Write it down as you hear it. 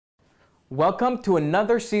Welcome to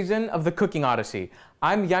another season of the Cooking Odyssey.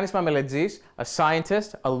 I'm Yannis Mameletsis, a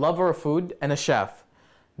scientist, a lover of food, and a chef.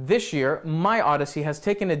 This year, my odyssey has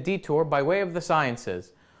taken a detour by way of the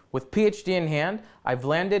sciences. With PhD in hand, I've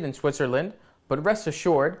landed in Switzerland, but rest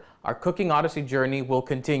assured, our Cooking Odyssey journey will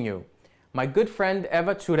continue. My good friend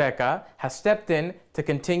Eva Tsureka has stepped in to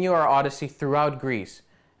continue our odyssey throughout Greece.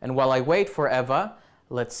 And while I wait for Eva,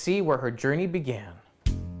 let's see where her journey began.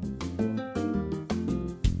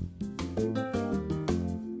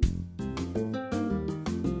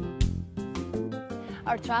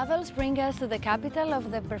 Our travels bring us to the capital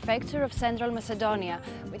of the prefecture of Central Macedonia,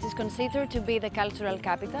 which is considered to be the cultural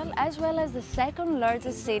capital as well as the second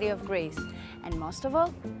largest city of Greece. And most of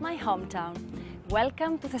all, my hometown.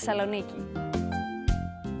 Welcome to Thessaloniki.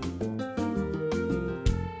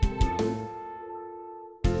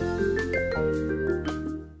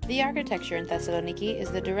 The architecture in Thessaloniki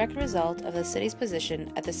is the direct result of the city's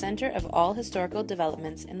position at the center of all historical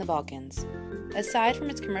developments in the Balkans. Aside from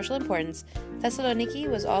its commercial importance, Thessaloniki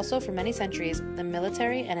was also for many centuries the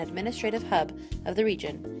military and administrative hub of the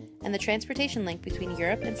region, and the transportation link between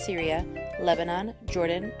Europe and Syria, Lebanon,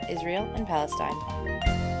 Jordan, Israel, and Palestine.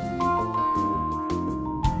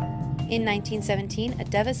 In 1917, a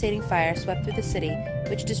devastating fire swept through the city,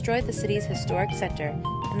 which destroyed the city's historic center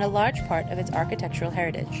and a large part of its architectural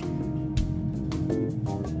heritage.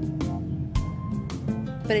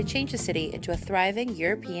 But it changed the city into a thriving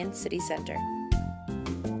European city center.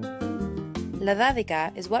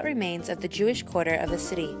 Ladadika is what remains of the Jewish quarter of the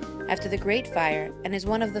city after the Great Fire and is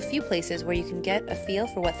one of the few places where you can get a feel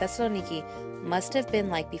for what Thessaloniki must have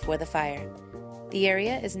been like before the fire. The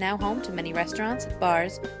area is now home to many restaurants,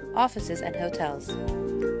 bars, offices, and hotels.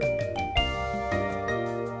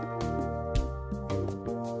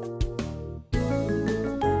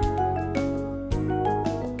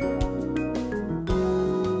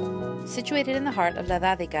 Situated in the heart of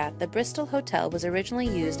Ladadika, the Bristol Hotel was originally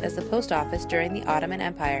used as the post office during the Ottoman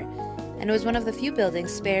Empire, and was one of the few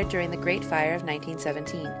buildings spared during the Great Fire of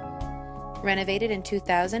 1917. Renovated in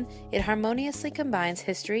 2000, it harmoniously combines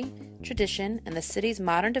history, tradition, and the city's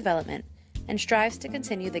modern development, and strives to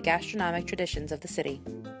continue the gastronomic traditions of the city.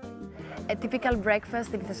 A typical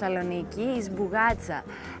breakfast in Thessaloniki is bougatsa,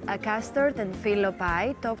 a custard and filo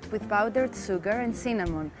pie topped with powdered sugar and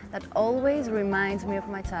cinnamon that always reminds me of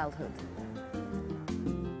my childhood.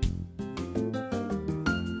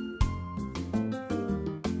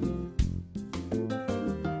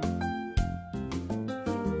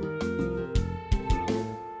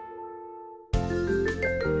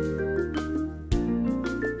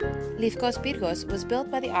 Lifkos Pyrgos was built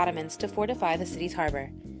by the Ottomans to fortify the city's harbor.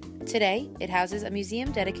 Today, it houses a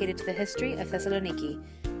museum dedicated to the history of Thessaloniki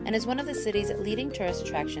and is one of the city's leading tourist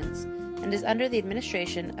attractions and is under the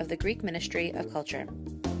administration of the Greek Ministry of Culture.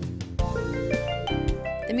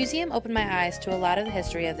 The museum opened my eyes to a lot of the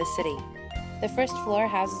history of this city. The first floor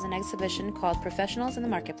houses an exhibition called Professionals in the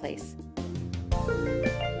Marketplace.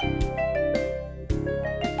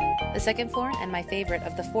 The second floor, and my favorite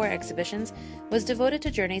of the 4 exhibitions, was devoted to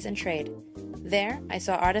journeys and trade. There, I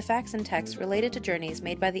saw artifacts and texts related to journeys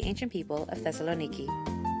made by the ancient people of Thessaloniki.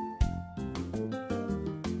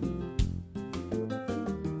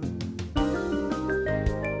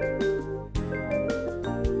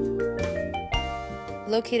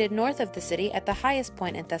 Located north of the city at the highest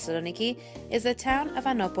point in Thessaloniki is the town of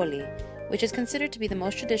Anopoli, which is considered to be the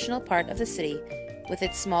most traditional part of the city, with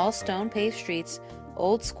its small stone-paved streets,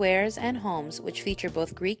 old squares, and homes which feature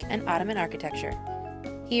both Greek and Ottoman architecture.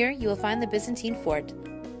 Here you will find the Byzantine fort,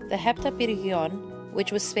 the Heptapyrgion,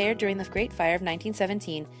 which was spared during the Great Fire of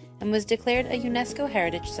 1917 and was declared a UNESCO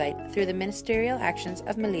heritage site through the ministerial actions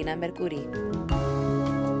of Melina Mercouri.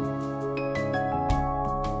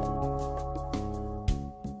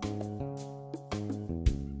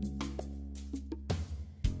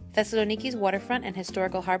 Thessaloniki's waterfront and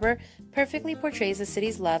historical harbor perfectly portrays the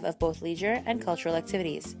city's love of both leisure and cultural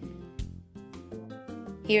activities.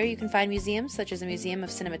 Here you can find museums such as the Museum of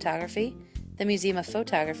Cinematography, the Museum of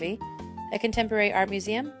Photography, a contemporary art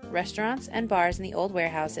museum, restaurants, and bars in the old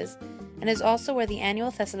warehouses, and is also where the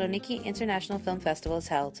annual Thessaloniki International Film Festival is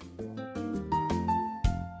held.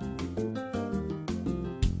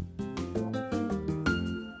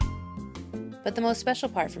 But the most special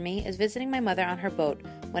part for me is visiting my mother on her boat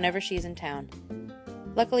whenever she is in town.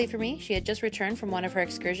 Luckily for me, she had just returned from one of her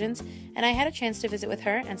excursions, and I had a chance to visit with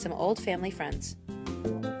her and some old family friends.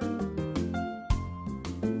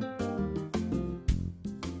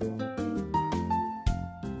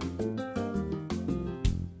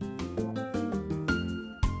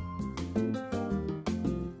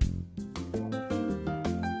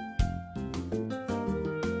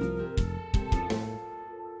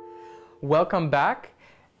 welcome back.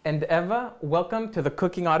 And Eva, welcome to the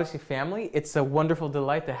Cooking Odyssey family. It's a wonderful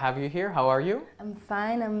delight to have you here. How are you? I'm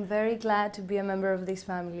fine. I'm very glad to be a member of this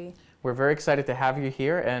family. We're very excited to have you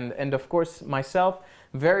here, and of course myself,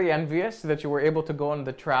 very envious that you were able to go on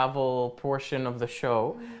the travel portion of the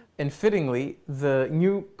show. And fittingly, the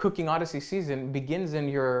new Cooking Odyssey season begins in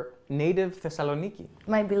your native Thessaloniki.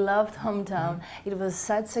 My beloved hometown. It was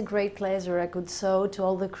such a great pleasure. I could show to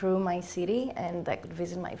all the crew my city, and I could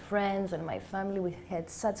visit my friends and my family. We had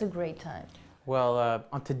such a great time. Well,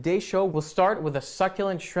 on today's show, we'll start with a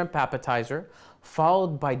succulent shrimp appetizer,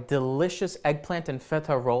 followed by delicious eggplant and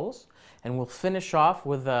feta rolls, and we'll finish off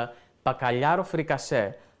with a bacalhau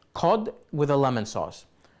fricassé, cod with a lemon sauce.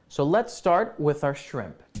 So let's start with our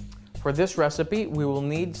shrimp. For this recipe, we will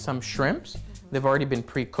need some shrimps. They've already been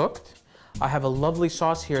pre-cooked. I have a lovely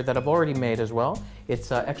sauce here that I've already made as well.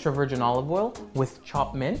 It's extra virgin olive oil with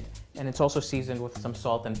chopped mint, and it's also seasoned with some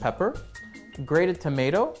salt and pepper, grated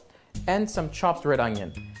tomato, and some chopped red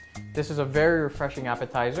onion. This is a very refreshing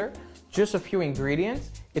appetizer. Just a few ingredients.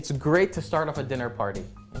 It's great to start off a dinner party.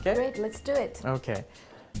 Okay? Great, let's do it. Okay.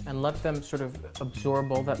 And let them sort of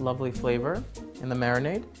absorb all that lovely flavor in the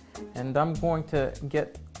marinade. And I'm going to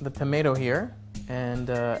get the tomato here and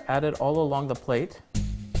add it all along the plate.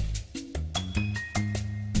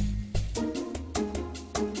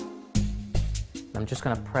 I'm just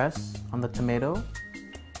going to press on the tomato.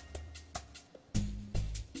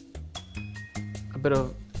 A bit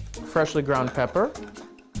of freshly ground pepper.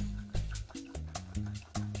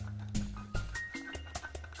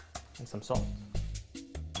 And some salt.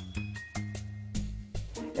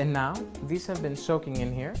 And now, these have been soaking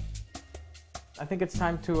in here. I think it's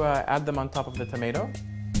time to add them on top of the tomato.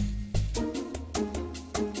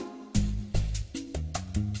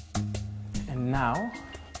 And now,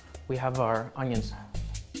 we have our onions.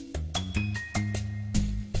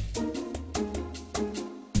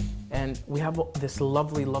 And we have this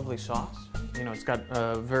lovely, lovely sauce. You know, it's got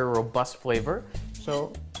a very robust flavor.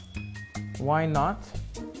 So, why not?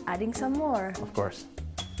 Adding some more. Of course.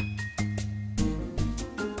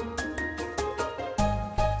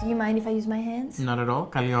 Do you mind if I use my hands? Not at all.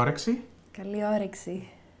 Καλή όρεξη. Καλή όρεξη.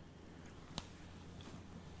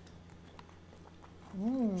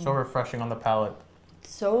 So refreshing on the palate.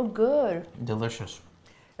 So good. Delicious.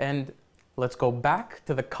 And let's go back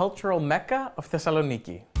to the cultural mecca of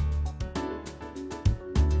Thessaloniki.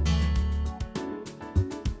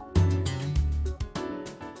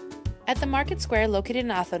 At the market square located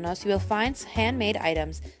in Athos, you will find handmade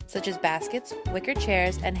items such as baskets, wicker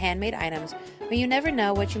chairs, and handmade items where you never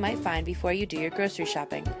know what you might find before you do your grocery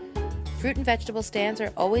shopping. Fruit and vegetable stands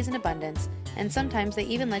are always in abundance, and sometimes they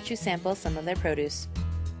even let you sample some of their produce.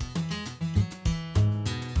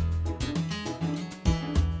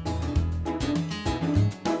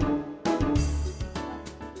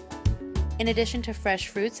 In addition to fresh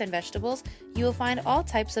fruits and vegetables, you will find all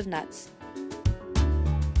types of nuts,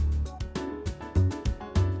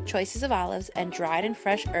 choices of olives, and dried and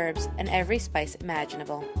fresh herbs, and every spice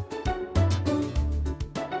imaginable.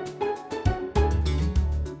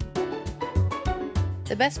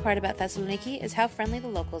 The best part about Thessaloniki is how friendly the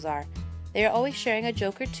locals are. They are always sharing a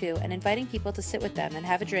joke or two and inviting people to sit with them and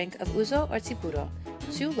have a drink of ouzo or tsipuro,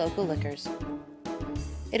 two local liquors.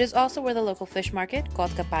 It is also where the local fish market,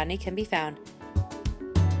 called kapani, can be found.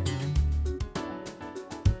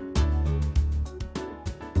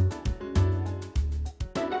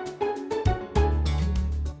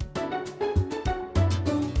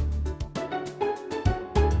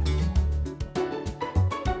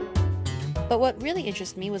 But what really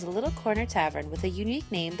interested me was a little corner tavern with a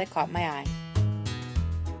unique name that caught my eye.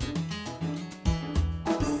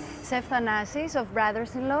 Chef Thanasis of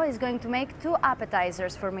Brothers-in-Law is going to make two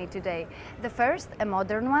appetizers for me today. The first, a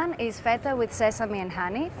modern one, is feta with sesame and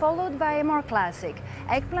honey, followed by a more classic,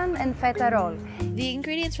 eggplant and feta roll. The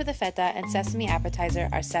ingredients for the feta and sesame appetizer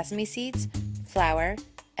are sesame seeds, flour,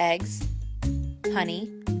 eggs,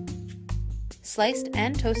 honey, sliced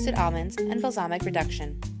and toasted almonds, and balsamic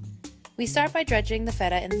reduction. We start by dredging the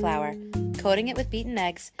feta in flour, coating it with beaten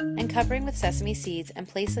eggs, and covering with sesame seeds and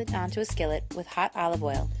place it onto a skillet with hot olive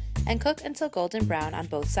oil, and cook until golden brown on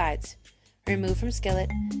both sides. Remove from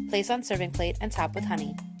skillet, place on serving plate, and top with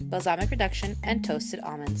honey, balsamic reduction, and toasted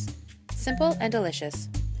almonds. Simple and delicious.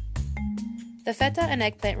 The feta and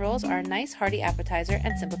eggplant rolls are a nice hearty appetizer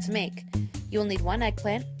and simple to make. You will need 1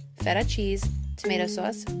 eggplant, feta cheese, tomato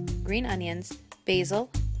sauce, green onions,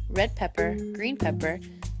 basil, red pepper, green pepper,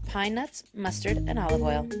 pine nuts, mustard, and olive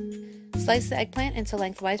oil. Slice the eggplant into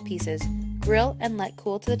lengthwise pieces, grill and let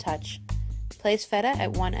cool to the touch. Place feta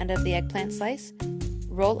at one end of the eggplant slice,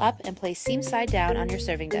 Roll up and place seam side down on your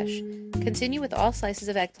serving dish. Continue with all slices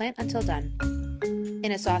of eggplant until done.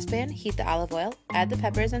 In a saucepan, heat the olive oil, add the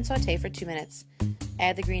peppers and sauté for 2 minutes.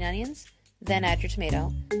 Add the green onions, then add your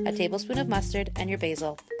tomato, a tablespoon of mustard, and your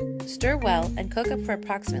basil. Stir well and cook up for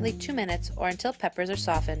approximately 2 minutes or until peppers are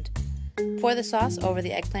softened. Pour the sauce over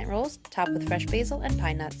the eggplant rolls, top with fresh basil and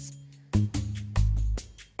pine nuts.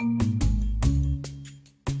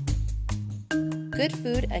 Good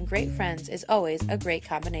food and great friends is always a great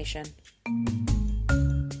combination.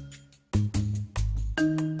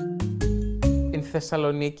 In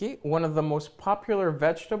Thessaloniki, one of the most popular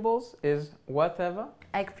vegetables is whatever?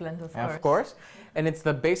 Eggplant, of course. Of course. And it's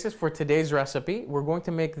the basis for today's recipe. We're going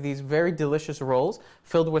to make these very delicious rolls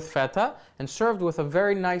filled with feta and served with a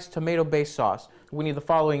very nice tomato-based sauce. We need the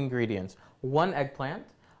following ingredients. 1 eggplant.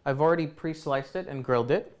 I've already pre-sliced it and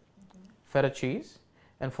grilled it. Feta cheese.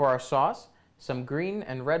 And for our sauce, some green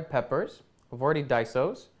and red peppers. I've already diced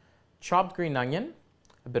those. Chopped green onion.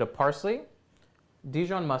 A bit of parsley.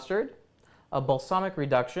 Dijon mustard. A balsamic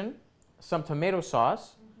reduction. Some tomato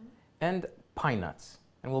sauce. And pine nuts.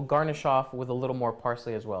 And we'll garnish off with a little more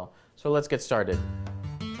parsley as well. So let's get started.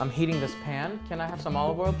 I'm heating this pan. Can I have some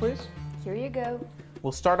olive oil, please? Here you go.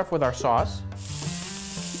 We'll start off with our sauce.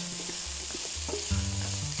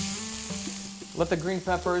 Let the green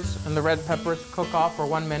peppers and the red peppers cook off for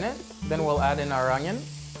 1 minute. Then we'll add in our onion.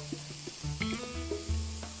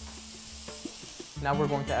 Now we're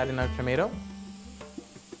going to add in our tomato.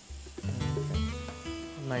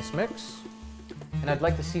 Nice mix. And I'd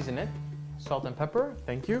like to season it. Salt and pepper,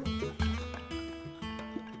 thank you.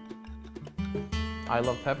 I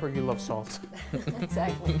love pepper, you love salt.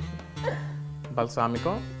 Exactly.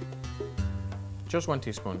 Balsamico. Just 1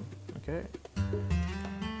 teaspoon, okay.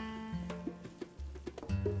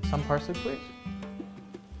 Some parsley, please.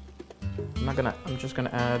 I'm just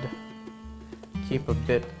gonna keep a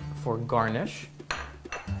bit for garnish.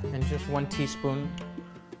 And just 1 teaspoon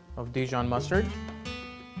of Dijon mustard.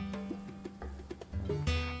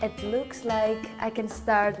 It looks like I can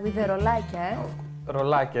start with the rollaki.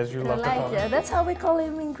 Rollaki, as you love to call it. That's how we call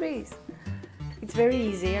him in Greece. It's very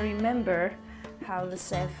easy. I remember how the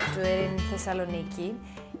chef do it in Thessaloniki.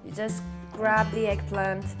 You just grab the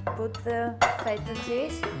eggplant, put the feta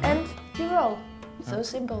cheese, and you roll. So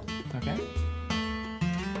simple. Okay.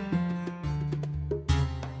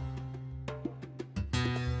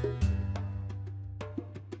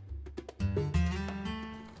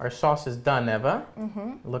 Our sauce is done, Eva.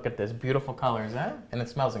 Look at this, beautiful colors, eh? And it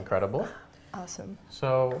smells incredible. Awesome.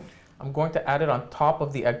 So I'm going to add it on top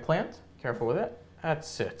of the eggplant. Careful with it.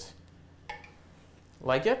 That's it.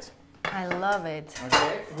 Like it? I love it.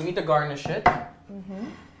 Okay, we need to garnish it.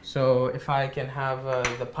 So if I can have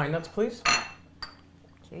the pine nuts, please.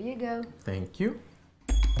 Here you go. Thank you.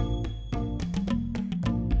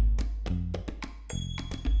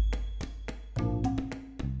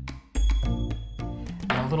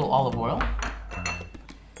 And a little olive oil.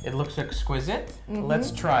 It looks exquisite.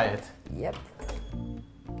 Let's try it. Yep.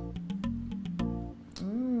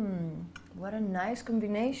 What a nice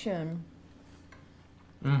combination.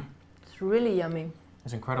 It's really yummy.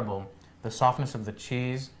 It's incredible. The softness of the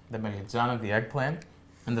cheese, the melanzana of the eggplant,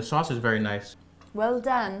 and the sauce is very nice. Well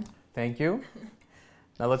done. Thank you.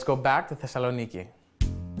 Now let's go back to Thessaloniki.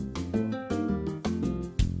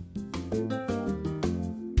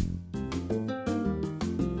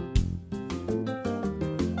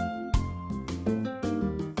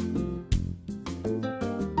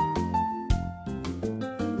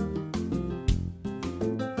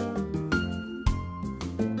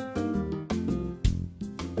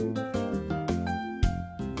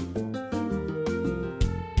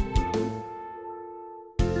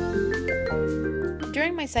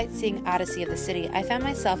 During my sightseeing odyssey of the city, I found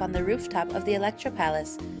myself on the rooftop of the Electra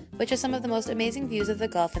Palace, which has some of the most amazing views of the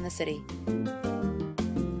Gulf in the city.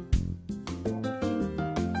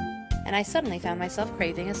 And I suddenly found myself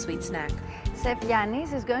craving a sweet snack. Chef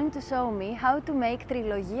Yannis is going to show me how to make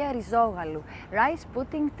trilogia rizogalo, rice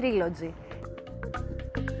pudding trilogy.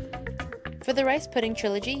 For the rice pudding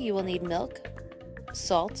trilogy, you will need milk,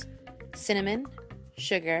 salt, cinnamon,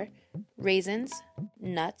 sugar, raisins,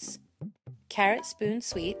 nuts, carrot spoon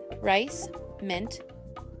sweet, rice, mint,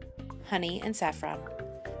 honey, and saffron.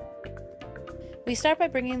 We start by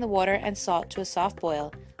bringing the water and salt to a soft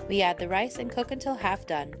boil. We add the rice and cook until half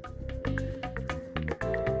done.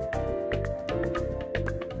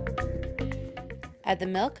 Add the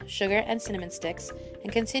milk, sugar, and cinnamon sticks,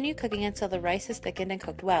 and continue cooking until the rice is thickened and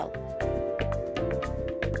cooked well.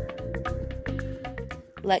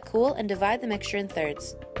 Let cool and divide the mixture in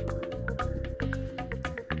thirds.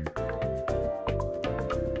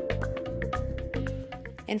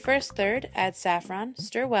 In first third, add saffron,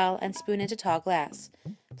 stir well, and spoon into tall glass.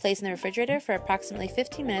 Place in the refrigerator for approximately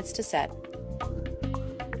 15 minutes to set.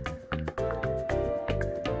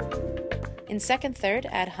 In second third,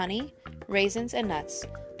 add honey, raisins, and nuts.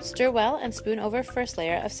 Stir well and spoon over first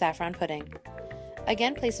layer of saffron pudding.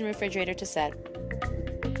 Again, place in refrigerator to set.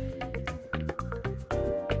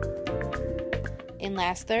 In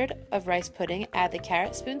last third of rice pudding, add the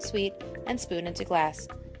carrot spoon sweet and spoon into glass.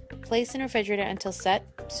 Place in refrigerator until set,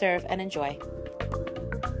 serve, and enjoy.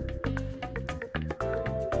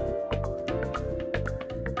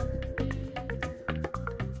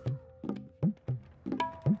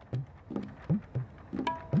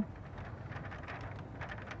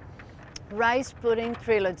 Rice pudding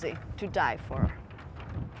trilogy to die for.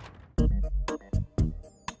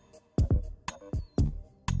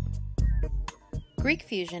 Greek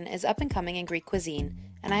fusion is up and coming in Greek cuisine,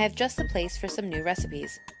 and I have just the place for some new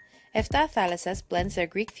recipes. Efta Thalasses blends their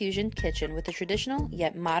Greek fusion kitchen with the traditional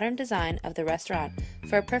yet modern design of the restaurant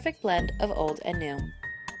for a perfect blend of old and new.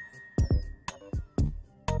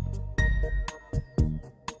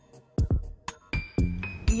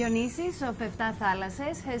 Dionysis of Efta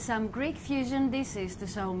Thalasses has some Greek fusion dishes to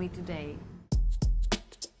show me today.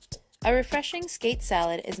 A refreshing skate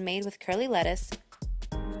salad is made with curly lettuce,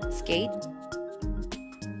 skate,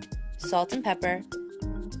 salt and pepper,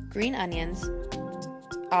 green onions,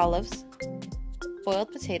 olives, boiled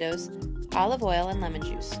potatoes, olive oil, and lemon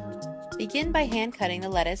juice. Begin by hand cutting the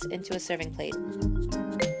lettuce into a serving plate.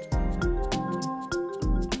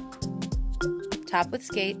 Top with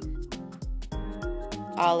skate,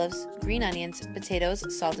 olives, green onions,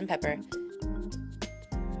 potatoes, salt, and pepper.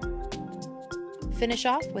 Finish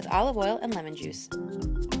off with olive oil and lemon juice.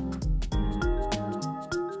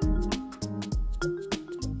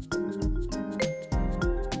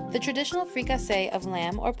 The traditional fricassee of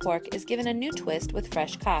lamb or pork is given a new twist with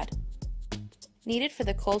fresh cod. Needed for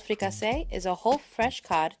the cold fricassee is a whole fresh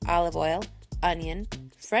cod, olive oil, onion,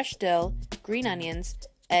 fresh dill, green onions,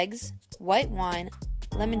 eggs, white wine,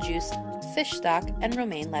 lemon juice, fish stock, and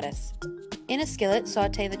romaine lettuce. In a skillet,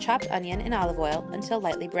 sauté the chopped onion in olive oil until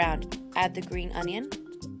lightly browned. Add the green onion,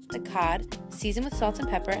 the cod, season with salt and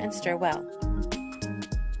pepper, and stir well.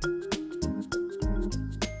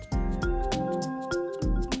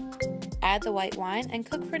 Add the white wine and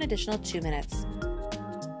cook for an additional 2 minutes.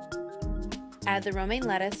 Add the romaine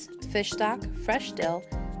lettuce, fish stock, fresh dill,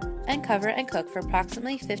 and cover and cook for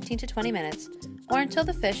approximately 15 to 20 minutes or until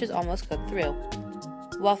the fish is almost cooked through.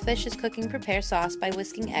 While fish is cooking, prepare sauce by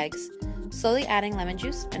whisking eggs, slowly adding lemon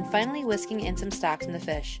juice, and finally whisking in some stock from the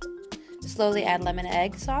fish. Slowly add lemon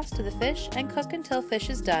egg sauce to the fish and cook until fish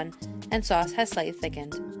is done and sauce has slightly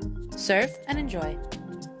thickened. Serve and enjoy.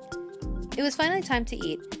 It was finally time to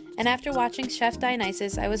eat, and after watching Chef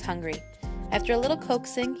Dionysus, I was hungry. After a little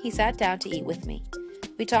coaxing, he sat down to eat with me.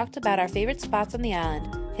 We talked about our favorite spots on the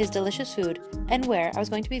island, his delicious food, and where I was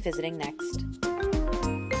going to be visiting next.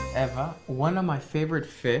 Eva, one of my favorite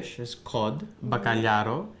fish is cod,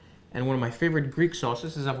 bacalharo, and one of my favorite Greek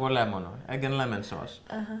sauces is avolemono, egg and lemon sauce.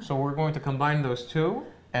 So we're going to combine those two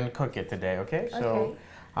and cook it today, okay? So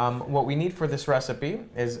what we need for this recipe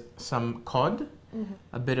is some cod,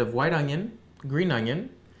 a bit of white onion, green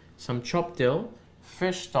onion, some chopped dill,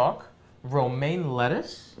 fish stock, romaine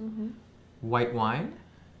lettuce, white wine,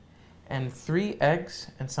 and 3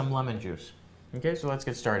 eggs and some lemon juice. Okay, so let's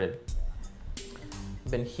get started.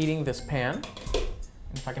 I've been heating this pan.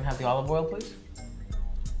 If I can have the olive oil, please.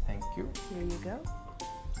 Thank you. Here you go.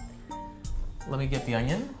 Let me get the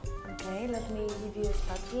onion. Okay, let me give you a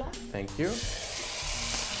spatula. Thank you. Ooh.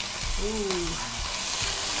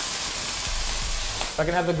 If I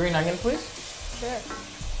can have the green onion, please. Sure.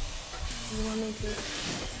 You want me to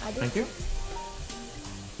add it? Thank you.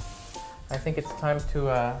 I think it's time to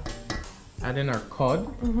add in our cod.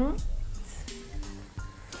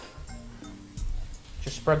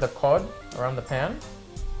 Just spread the cod around the pan.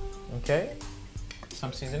 Okay.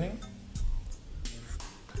 Some seasoning.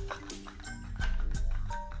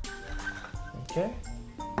 Okay.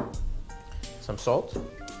 Some salt.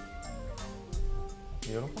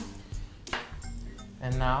 Beautiful.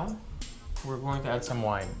 And now we're going to add some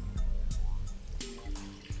wine.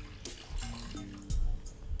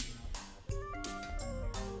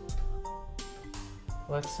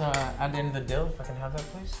 Let's add in the dill, if I can have that,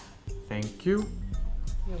 please. Thank you.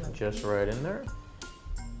 Just right in there.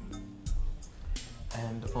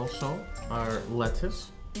 And also our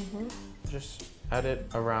lettuce. Just add it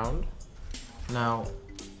around. Now,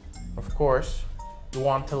 of course, you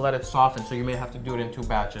want to let it soften, so you may have to do it in 2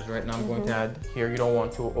 batches. Right now I'm going to add here. You don't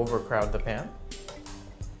want to overcrowd the pan.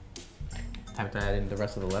 Time to add in the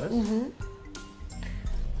rest of the lettuce.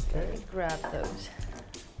 Okay. Let me grab those.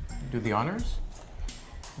 Do the honors.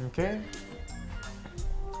 Okay.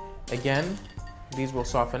 Again, these will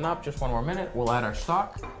soften up. Just one more minute. We'll add our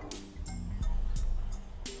stock.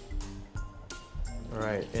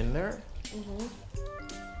 Right in there.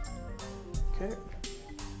 Okay.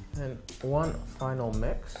 And one final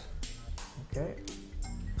mix. Okay.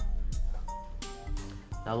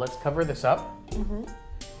 Now let's cover this up.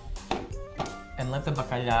 And let the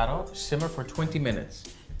bacalharo simmer for 20 minutes.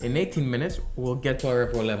 In 18 minutes, we'll get to our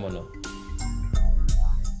avgolemono.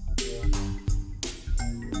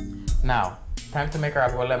 Now, time to make our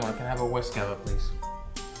avgolemono. Can I have a whisk, Eva, please?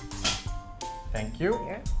 Thank you.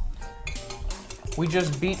 Here. We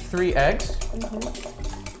just beat 3 eggs.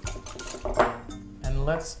 And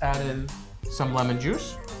let's add in some lemon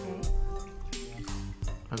juice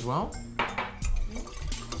as well.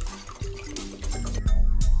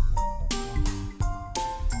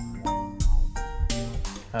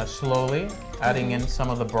 Slowly adding in some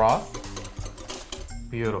of the broth.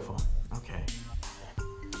 Beautiful. Okay.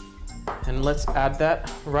 And let's add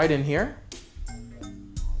that right in here.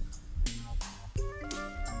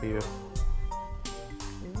 Beautiful.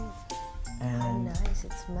 And Nice,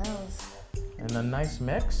 it smells. and a nice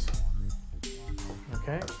mix.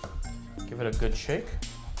 Okay. Give it a good shake.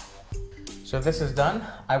 So this is done.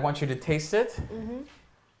 I want you to taste it.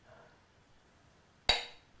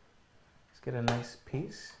 Get a nice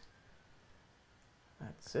piece.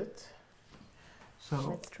 That's it. So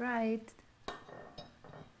Let's try it.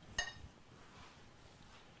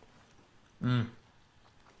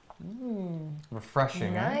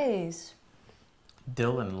 refreshing, eh? Nice.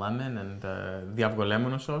 Dill and lemon and the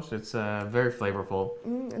avgolemono sauce. It's very flavorful.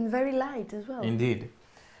 And very light as well. Indeed.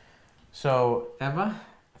 So Eva,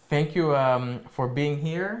 thank you for being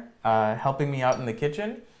here, helping me out in the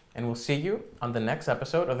kitchen. And we'll see you on the next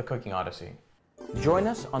episode of the Cooking Odyssey. Join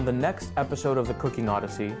us on the next episode of the Cooking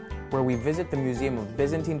Odyssey, where we visit the Museum of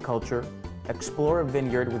Byzantine Culture, explore a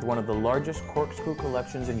vineyard with one of the largest corkscrew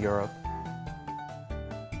collections in Europe,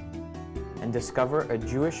 and discover a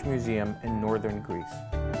Jewish museum in northern Greece.